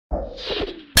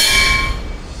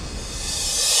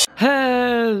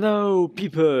Hello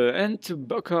people and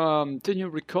welcome to new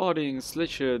recording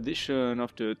 / edition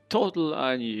of the Total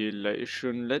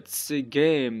Annihilation Let's See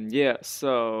game. Yeah,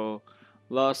 so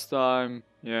last time,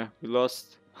 yeah, we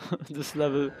lost this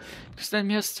level because then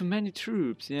we has too many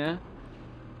troops, yeah?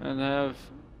 And I have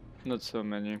not so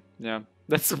many, yeah.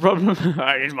 That's the problem.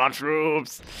 I need more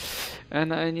troops.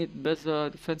 And I need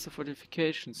better defensive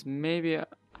fortifications. Maybe I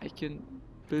can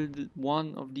build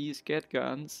one of these gat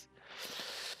guns.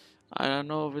 I don't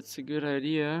know if it's a good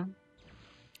idea.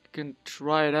 I can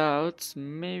try it out.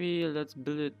 Maybe let's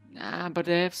build it. But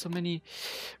I have so many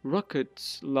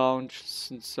rocket launches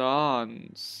and so on.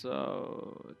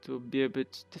 So it will be a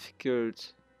bit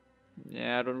difficult.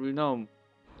 Yeah, I don't really know.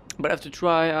 But I have to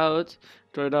try it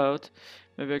out.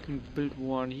 Maybe I can build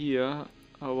one here.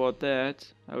 How about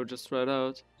that? I will just try it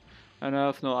out. And I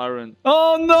have no iron.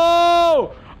 Oh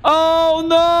no! Oh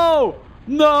no!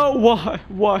 No! Why?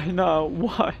 Why now?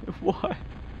 Why? Why?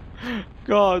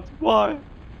 God, why?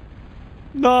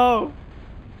 No!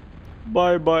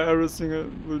 Bye bye, everything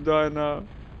will die now.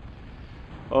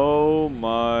 Oh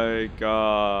my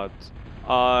god.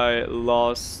 I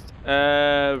lost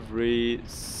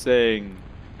everything.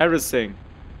 Everything.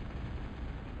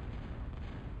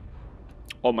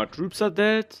 All my troops are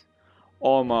dead.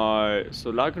 All my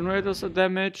solar generators are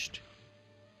damaged.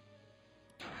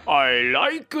 I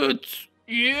like it.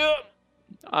 Yeah.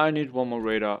 I need one more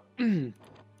radar.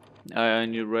 I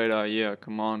need a radar. Yeah,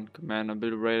 come on, commander,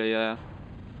 build a radar. Yeah.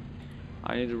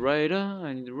 I need a radar.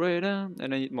 I need a radar,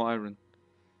 and I need more iron.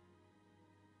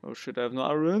 Oh shit! I have no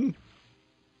iron.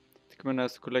 The commander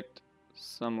has to collect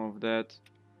some of that.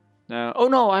 Now, oh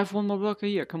no! I have one more worker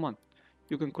here. Come on,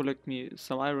 you can collect me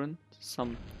some iron,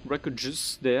 some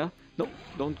wreckages there. No,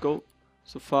 don't go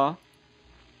so far,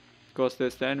 because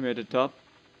there's the enemy at the top.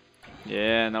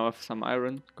 Yeah, now I have some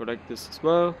iron. Collect this as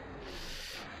well.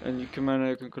 And you can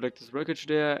collect this wreckage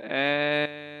there.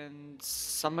 And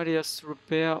somebody has to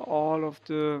repair all of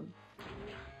the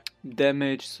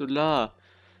damaged solar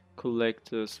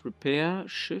collectors. Repair,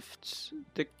 shift,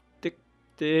 tick, tick,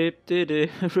 dip,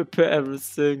 dip, repair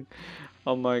everything.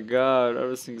 Oh my god,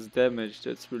 everything's damaged.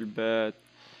 That's really bad.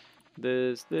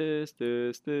 This,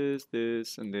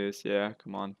 and this. Yeah,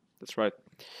 come on. That's right.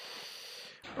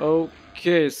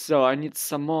 Okay, so I need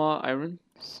some more iron.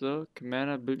 So,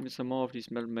 commander, build me some more of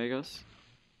these metal makers.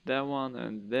 That one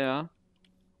and there.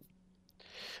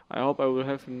 I hope I will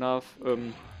have enough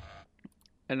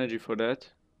energy for that.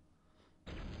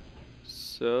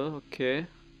 So, okay.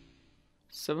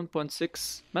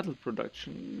 7.6 metal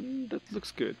production. That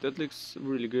looks good. That looks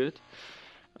really good.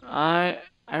 I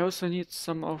also need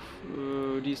some of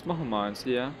these moho mines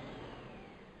here.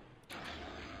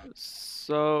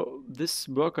 So this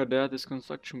worker there, this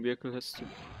construction vehicle, has to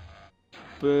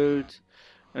build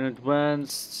an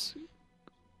advanced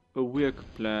vehicle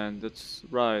plan. That's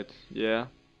right, yeah.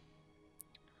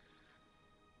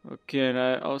 Okay, and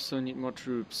I also need more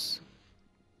troops.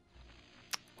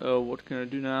 What can I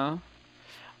do now?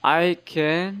 I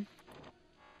can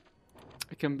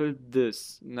build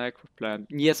this, an aircraft plant.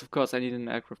 Yes, of course, I need an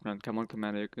aircraft plant. Come on,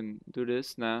 commander, you can do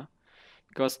this now.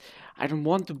 Because I don't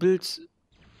want to build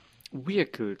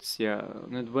vehicles, yeah,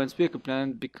 an advanced vehicle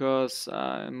plant, because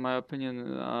in my opinion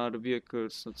the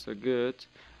vehicles not so good,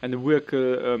 and the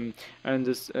vehicle and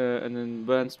this an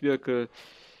advanced vehicle,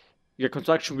 yeah,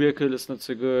 construction vehicle is not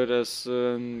so good as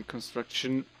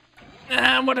construction.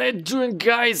 What are you doing,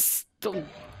 guys? Don't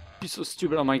be so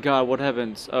stupid. Oh my god, what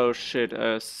happened? Oh shit,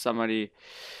 somebody.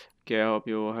 Okay, I hope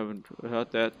you haven't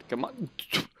heard that. Come on.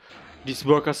 These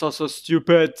workers are so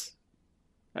stupid.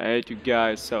 I hate you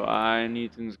guys, so I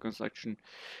need a construction.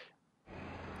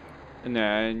 No,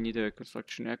 I need a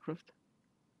construction aircraft.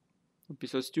 Don't be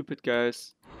so stupid,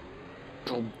 guys.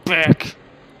 Go back!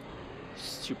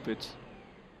 Stupid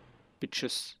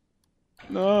bitches.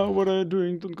 No, what are you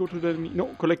doing? Don't go to that enemy. No,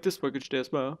 collect this package there as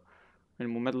well. Any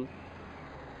more metal.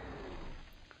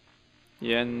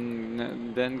 Yeah,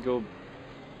 and then go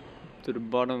to the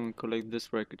bottom and collect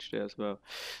this wreckage there as well.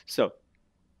 So,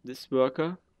 this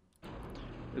worker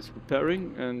is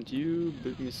repairing, and you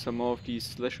build me some more of these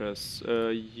slashers.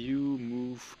 You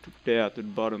move to there, to the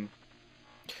bottom.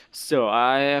 So,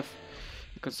 I have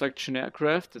a construction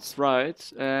aircraft, that's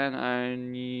right, and I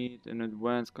need an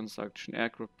advanced construction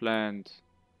aircraft plant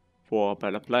for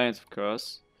better planes, of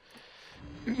course.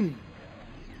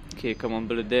 Okay, come on,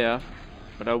 build it there.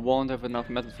 But I won't have enough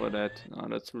metal for that. Oh,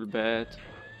 that's real bad.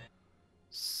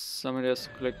 Somebody has to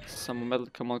collect some more metal.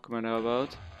 Come on, commander, how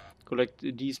about? Collect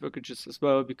these packages as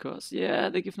well, because, yeah,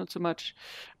 they give not so much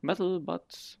metal,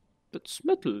 but it's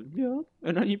metal, yeah,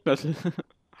 and I need metal.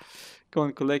 Come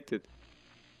on, collect it.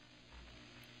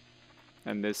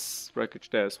 And there's wreckage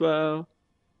there as well.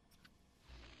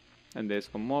 And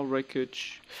there's one more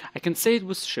wreckage. I can say it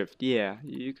was shift, yeah.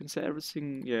 You can say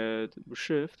everything, yeah, with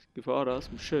shift. Give orders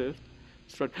with shift.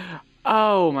 That's right.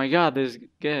 Oh my god, there's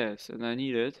gas, and I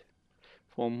need it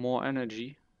for more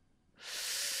energy.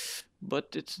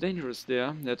 But it's dangerous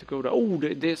there. They have to go there. Oh,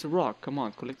 there's a rock. Come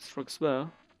on, collect this rock as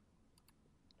well.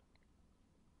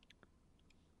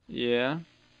 Yeah.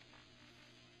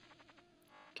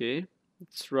 Okay,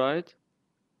 that's right.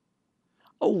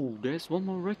 Oh, there's one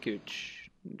more wreckage.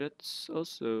 That's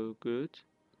also good.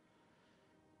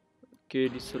 Okay,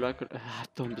 this solar.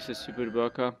 Don't be so stupid,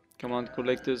 worker. Come on,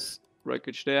 collect this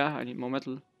wreckage there. I need more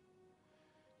metal.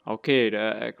 Okay, the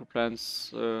agro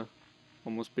plants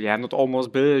almost built. Yeah, not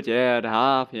almost built. Yeah, the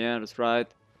half. Yeah, that's right.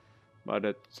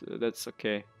 But that's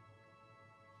okay.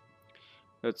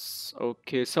 That's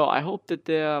okay. So I hope that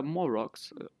there are more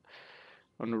rocks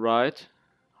on the right.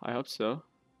 I hope so.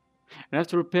 And I have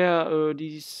to repair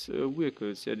these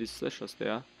vehicles. Yeah, these slashers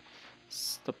there.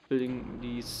 Stop building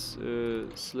these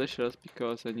slashers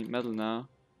because I need metal now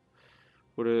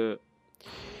for the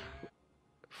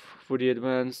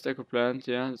advanced eco plant.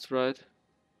 Yeah, that's right.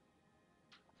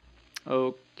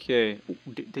 Okay. Ooh,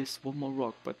 there's one more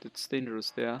rock, but it's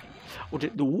dangerous there. Oh,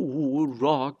 ooh,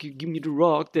 rock! Give me the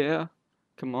rock there.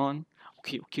 Come on.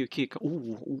 Okay, okay, okay.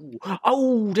 Ooh, ooh.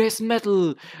 Oh, there's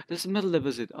metal. There's a metal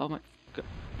deposit. Oh my god.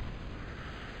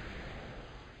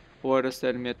 Why does the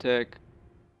enemy attack?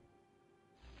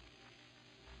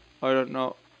 I don't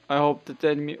know. I hope that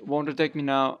the enemy won't attack me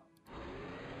now.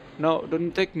 No, don't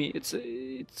attack me.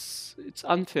 It's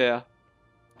unfair.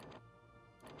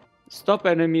 Stop,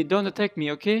 enemy. Don't attack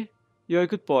me, okay? You're a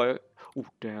good boy. Oh,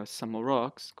 there are some more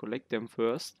rocks. Collect them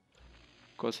first.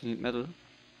 Of course, I need metal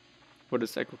for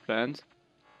this eco plant.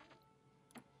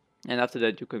 And after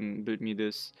that, you can build me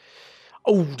this.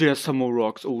 Oh, there's some more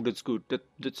rocks. Oh, that's good.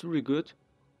 That's really good.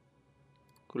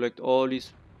 Collect all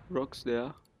these rocks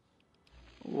there.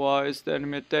 Why is the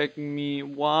enemy attacking me?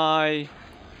 Why?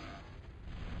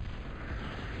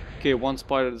 Okay, one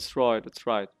spider destroyed. That's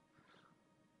right.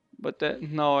 But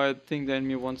now I think the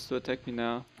enemy wants to attack me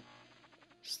now.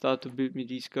 Start to build me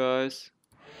these guys.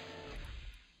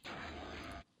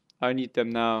 I need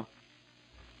them now.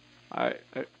 I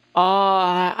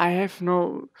have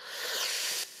no...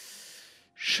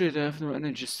 Shit, I have no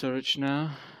energy storage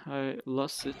now. I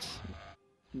lost it.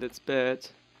 That's bad.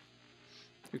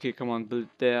 Okay, come on, build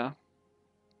there.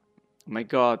 Oh my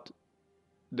god.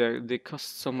 They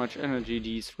cost so much energy,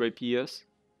 these rapiers.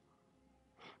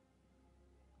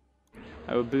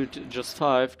 I will build just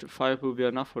 5. 5 will be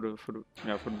enough for the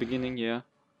beginning, yeah.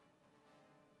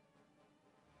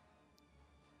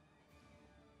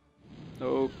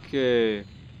 Okay.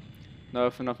 Now I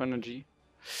have enough energy.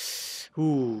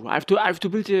 Ooh, I have to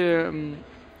build the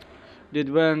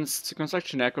advanced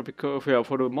construction acre because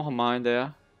for the more mine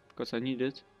there, because I need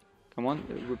it. Come on,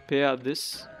 repair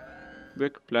this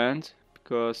brick plant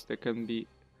because there can be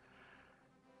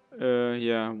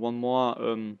yeah, one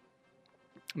more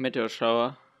meteor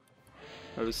shower.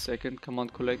 Wait a second, come on,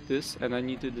 collect this, and I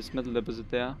need this metal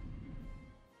deposit there.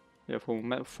 Yeah,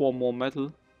 for 4 more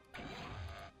metal.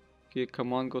 Okay,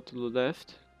 come on, go to the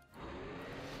left.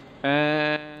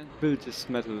 And build this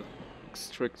metal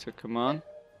extractor, come on.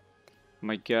 Oh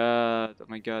my god, oh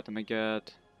my god, oh my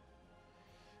god.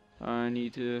 I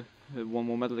need one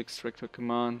more metal extractor, come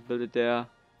on, build it there.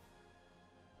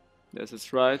 Yes,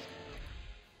 it's right.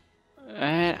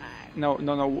 No,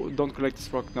 don't collect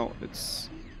this rock, no, it's...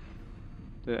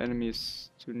 The enemy is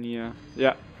too near.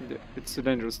 Yeah, it's too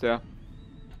dangerous there.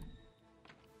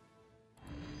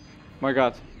 My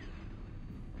god.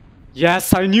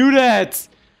 Yes, I knew that!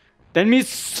 That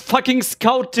means fucking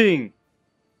scouting!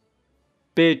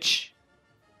 Bitch.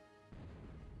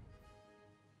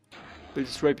 Build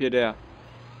this rapier there.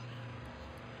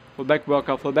 Fall back,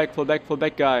 worker, fall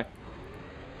back, guy.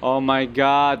 Oh my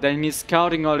god, that means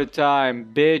scouting all the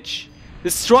time, bitch.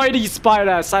 Destroy these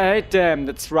spiders, I hate them,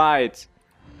 that's right.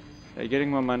 They're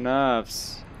getting on my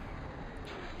nerves.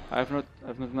 I have not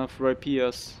enough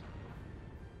rapiers.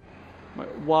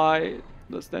 Why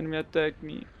does the enemy attack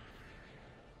me?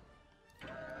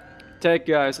 Attack,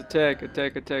 guys, attack.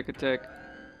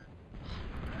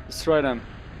 Destroy them.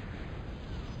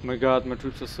 Oh my god, my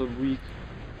troops are so weak.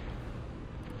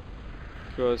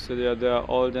 Because they are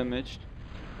all damaged.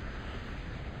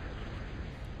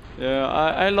 Yeah,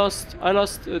 I lost,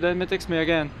 then it attacks me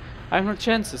again. I have no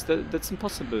chances, that's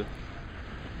impossible.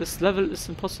 This level is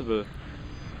impossible.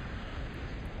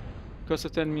 Because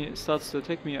if the enemy starts to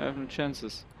attack me, I have no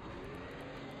chances.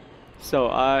 So,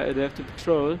 they have to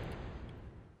patrol.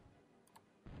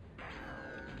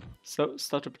 So,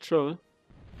 start to patrol.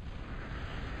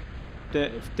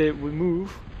 if they will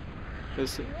move.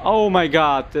 Oh my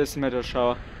god, there's a meteor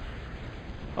shower.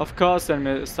 Of course, then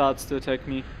it starts to attack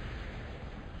me.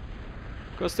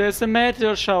 Because there's a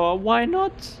meteor shower. Why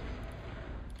not?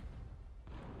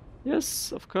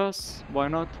 Yes, of course. Why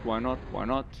not? Why not? Why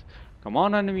not? Come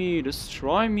on, enemy,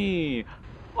 destroy me.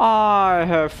 I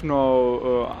have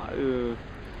no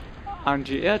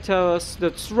anti-air towers.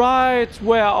 That's right.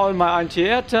 Where are all my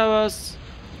anti-air towers?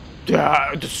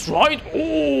 They're destroyed.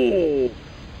 Oh,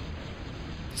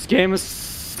 this game is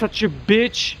such a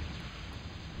bitch.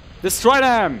 Destroy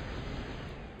them.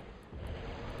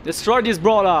 Destroy these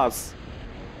brawlers.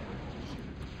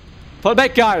 Fall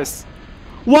back, guys.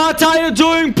 What are you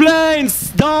doing,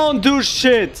 planes? Don't do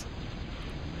shit.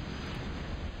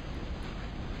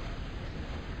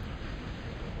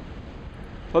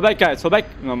 Fall back, guys. Fall back.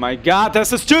 Oh my god,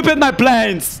 that's so stupid, my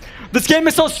planes. This game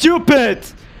is so stupid.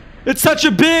 It's such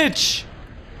a bitch.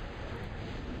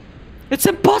 It's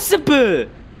impossible.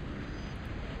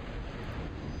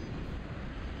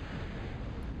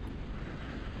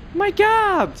 My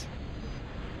god.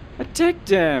 Attack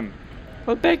them.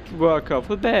 Fall back, worker.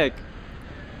 Fall back.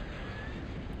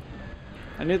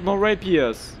 I need more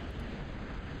rapiers.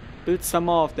 Build some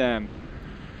more of them.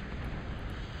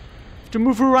 To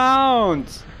move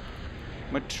around.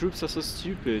 My troops are so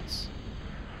stupid.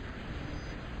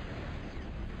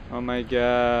 Oh my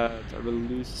god, I will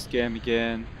lose this game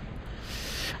again.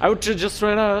 I would just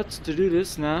try out to do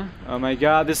this now. Oh my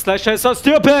god, this slasher is so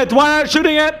stupid! Why are you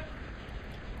shooting it?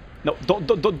 No,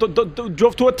 don't you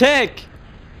have to attack!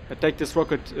 Attack this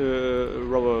rocket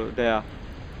rover there.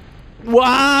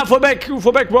 Wow, fall back,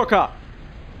 worker!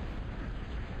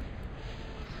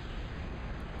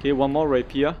 Okay, one more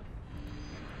rapier.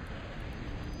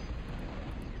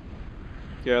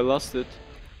 Okay, I lost it.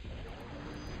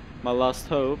 My last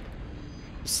hope.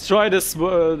 Destroy this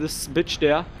this bitch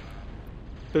there.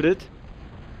 Build it.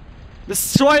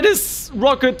 Destroy this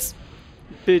rocket,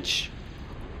 bitch.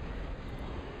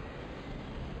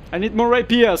 I need more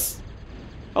rapiers.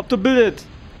 Up to build it.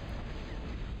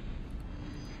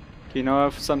 Okay, now I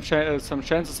have some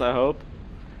chances, I hope.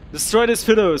 Destroy these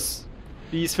fiddles.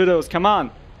 These fiddles, come on.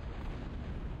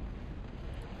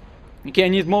 Okay, I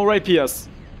need more rapiers.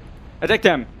 Attack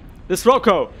them. This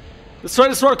Rocco. Destroy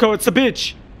this Rocco, it's a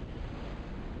bitch.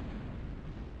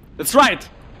 That's right.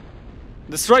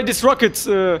 Destroy these rockets,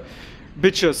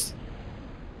 bitches.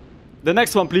 The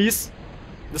next one, please.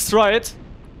 Destroy it.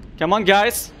 Come on,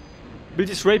 guys. Build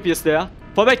these rapiers there.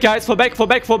 Fall back, guys. Fall back, fall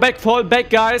back, fall back, fall back,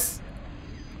 guys.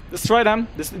 Destroy them.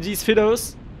 These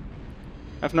fiddles.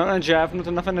 I have no energy. I have not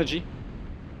enough energy.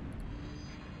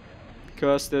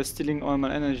 Because they're stealing all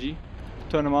my energy.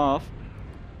 Turn them off.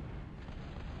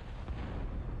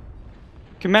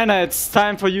 Commander, it's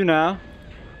time for you now.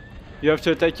 You have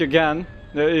to attack your gun.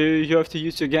 You have to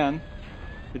use your gun.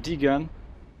 The D-gun.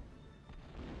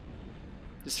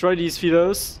 Destroy these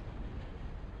fiddles.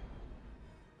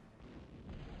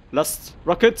 Last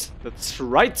rocket. That's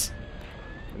right.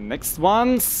 The next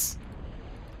ones.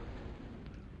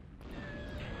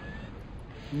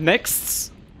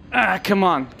 Next. Ah, come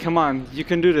on. Come on. You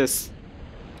can do this.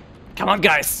 Come on,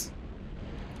 guys.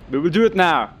 We will do it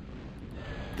now.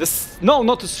 This. No,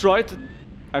 not destroyed.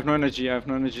 I have no energy. I have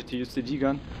no energy to use the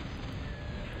D-gun.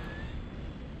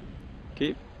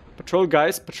 Okay. Patrol,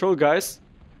 guys. Patrol, guys.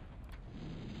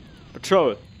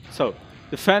 Patrol. So,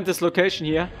 defend this location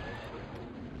here.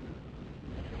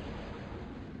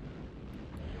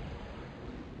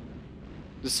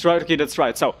 Destroyed. Okay, that's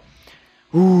right. So,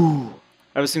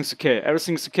 everything's okay.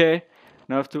 Everything's okay.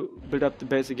 Now I have to build up the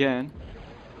base again.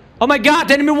 Oh my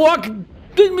god, enemy walker!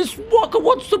 Enemy walker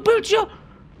wants to build here!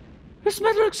 His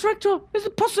metal extractor! Is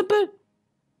it possible?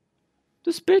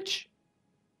 This bitch.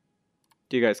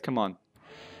 You guys, come on.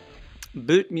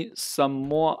 Build me some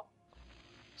more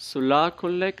solar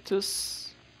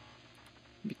collectors.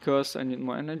 Because I need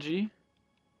more energy.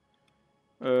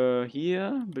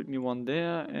 Here, build me one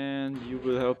there, and you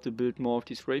will help to build more of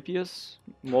these rapiers.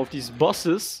 More of these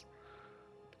bosses.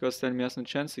 Because then we have no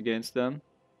chance against them.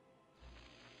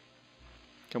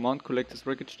 Come on, collect this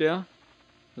wreckage there.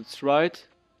 That's right.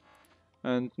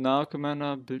 And now,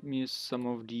 Commander, build me some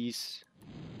of these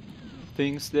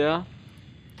things there.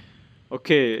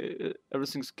 Okay,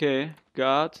 everything's okay.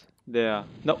 Guard, there.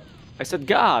 No, I said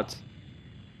guard.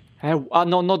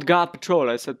 No, not guard, patrol.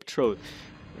 I said patrol.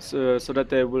 So that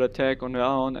they will attack on their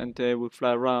own and they will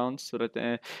fly around. So that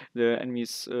the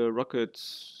enemy's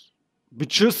rockets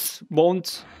bitches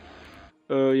won't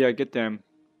get them.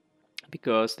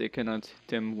 Because they cannot hit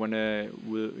them when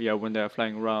when they are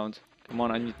flying around. Come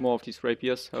on, I need more of these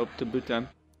rapiers. I hope to build them.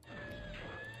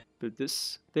 Build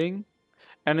this thing.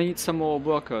 And I need some more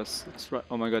workers. That's right.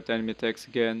 Oh my god, the enemy attacks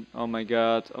again. Oh my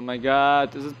god. Oh my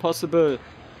god. Is it possible?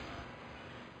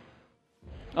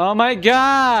 Oh my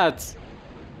god!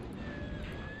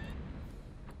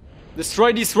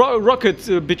 Destroy these rocket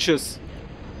bitches.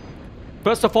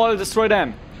 First of all, destroy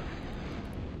them.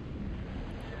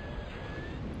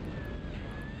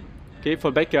 Okay,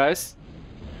 fall back, guys.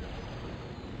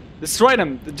 Destroy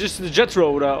them. Just the jet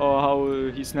rotor, or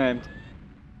how he's named.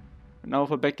 Now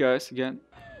fall back, guys, again.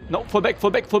 No, fall back,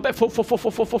 fall back, fall back,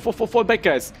 fall back,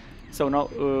 guys. So now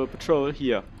patrol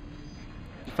here.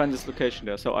 Find this location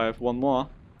there. So I have one more.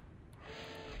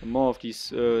 More of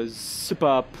these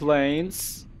super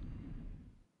planes.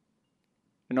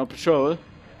 And now patrol.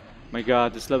 My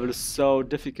god, this level is so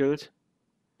difficult.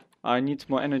 I need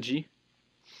more energy.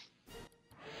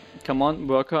 Come on,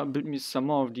 worker, build me some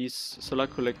more of these solar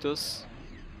collectors.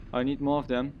 I need more of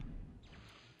them.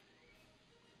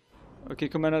 Okay,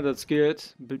 commander, that's good.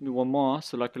 Build me one more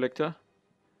solar collector.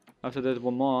 After that,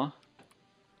 one more.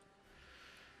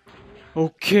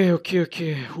 Okay, okay,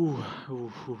 okay.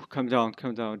 Calm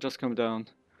down, just calm down.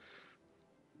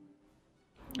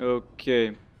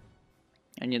 Okay.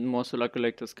 I need more solar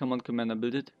collectors. Come on, commander,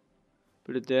 build it.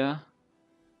 Build it there.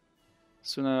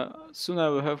 Soon I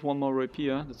will have one more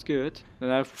rapier. That's good.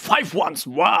 Then I have 5 ones.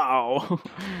 Wow!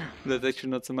 That's actually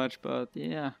not so much, but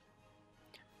yeah.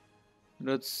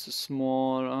 That's a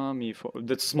small army for.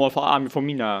 That's a small army for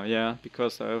me now. Yeah,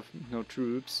 because I have no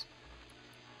troops.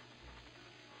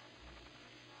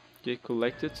 Okay,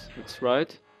 collect it. That's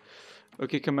right.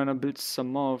 Okay, commander, build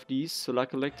some more of these solar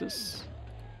collectors.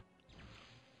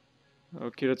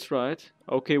 Okay, that's right.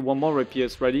 Okay, one more rapier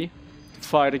is ready to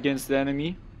fight against the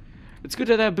enemy. It's good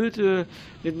that I built a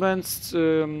advanced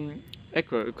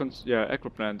acro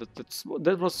plant.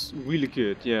 That was really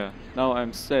good. Yeah. Now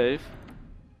I'm safe.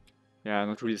 Yeah,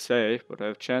 not really safe, but I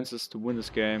have chances to win this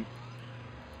game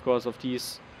because of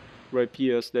these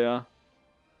rapiers there.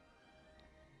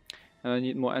 And I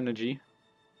need more energy.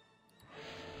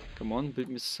 Come on, build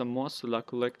me some more solar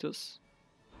collectors.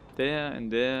 There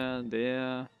and there,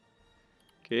 there.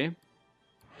 Okay.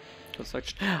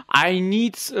 Construction. I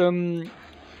need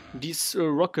these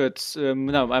rockets,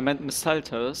 no, I meant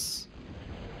missiles.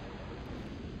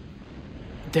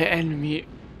 The enemy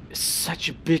is such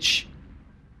a bitch.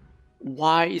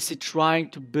 Why is he trying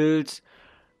to build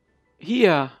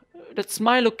here? That's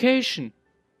my location.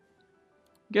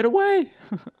 Get away.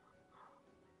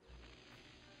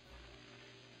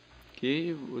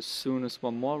 Okay, as soon as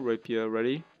one more rapier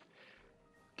ready.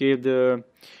 Okay, the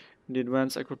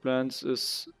advanced acroplant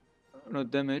is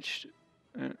not damaged.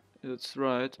 That's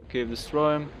right. Okay,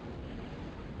 destroy him.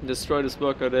 Destroy this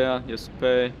worker there. Yes,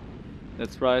 pay.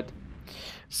 That's right.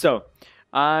 So,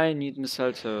 I need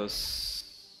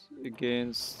missiles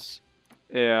against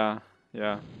air.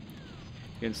 Yeah.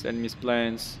 Against enemies'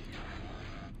 planes.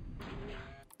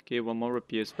 Okay, one more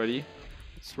rapier is ready.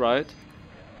 That's right.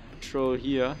 Patrol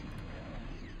here.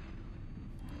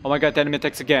 Oh my god, the enemy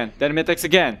attacks again. The enemy attacks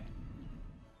again.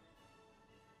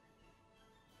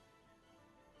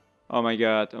 Oh my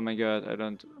god, I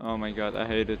don't, oh my god, I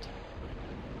hate it.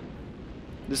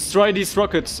 Destroy these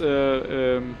rockets,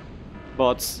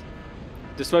 bots.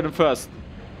 Destroy them first.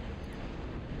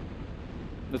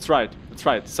 That's right,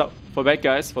 so, fall back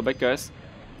guys,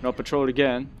 Now patrol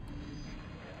again.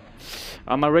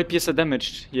 My rapiers are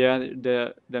damaged, yeah,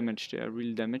 they're damaged, they're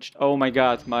really damaged. Oh my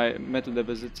god, my metal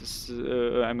deposit is,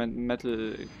 I meant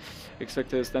metal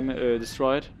extractor is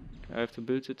destroyed. I have to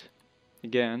build it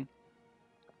again.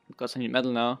 Because I need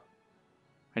metal now.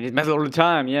 I need metal all the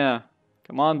time, yeah.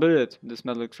 Come on, build it, this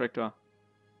metal extractor.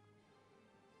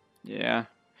 Yeah.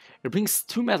 It brings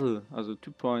 2 metal, also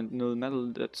 2.0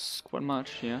 metal, that's quite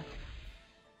much, yeah.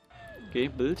 Okay,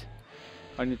 build.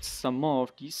 I need some more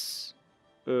of these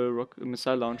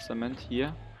missile launchers I meant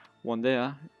here. One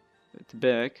there, at the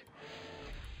back.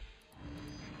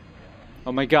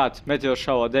 Oh my god, meteor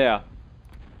shower there.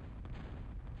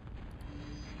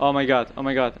 Oh my god,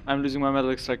 I'm losing my metal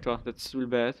extractor, that's real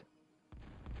bad.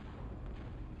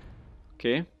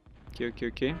 Okay,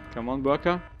 come on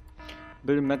worker.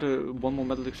 Build a one more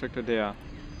metal extractor there.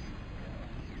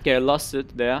 Okay, I lost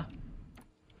it there.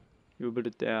 You build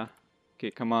it there. Okay,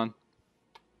 come on.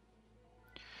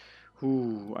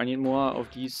 Ooh, I need more of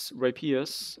these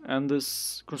rapiers. And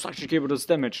this construction cable is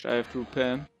damaged, I have to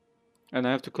repair. And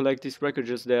I have to collect these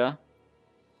wreckages there.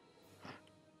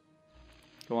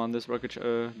 Go on, this wreckage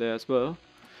there as well.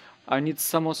 I need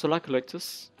some more solar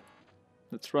collectors.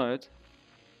 That's right.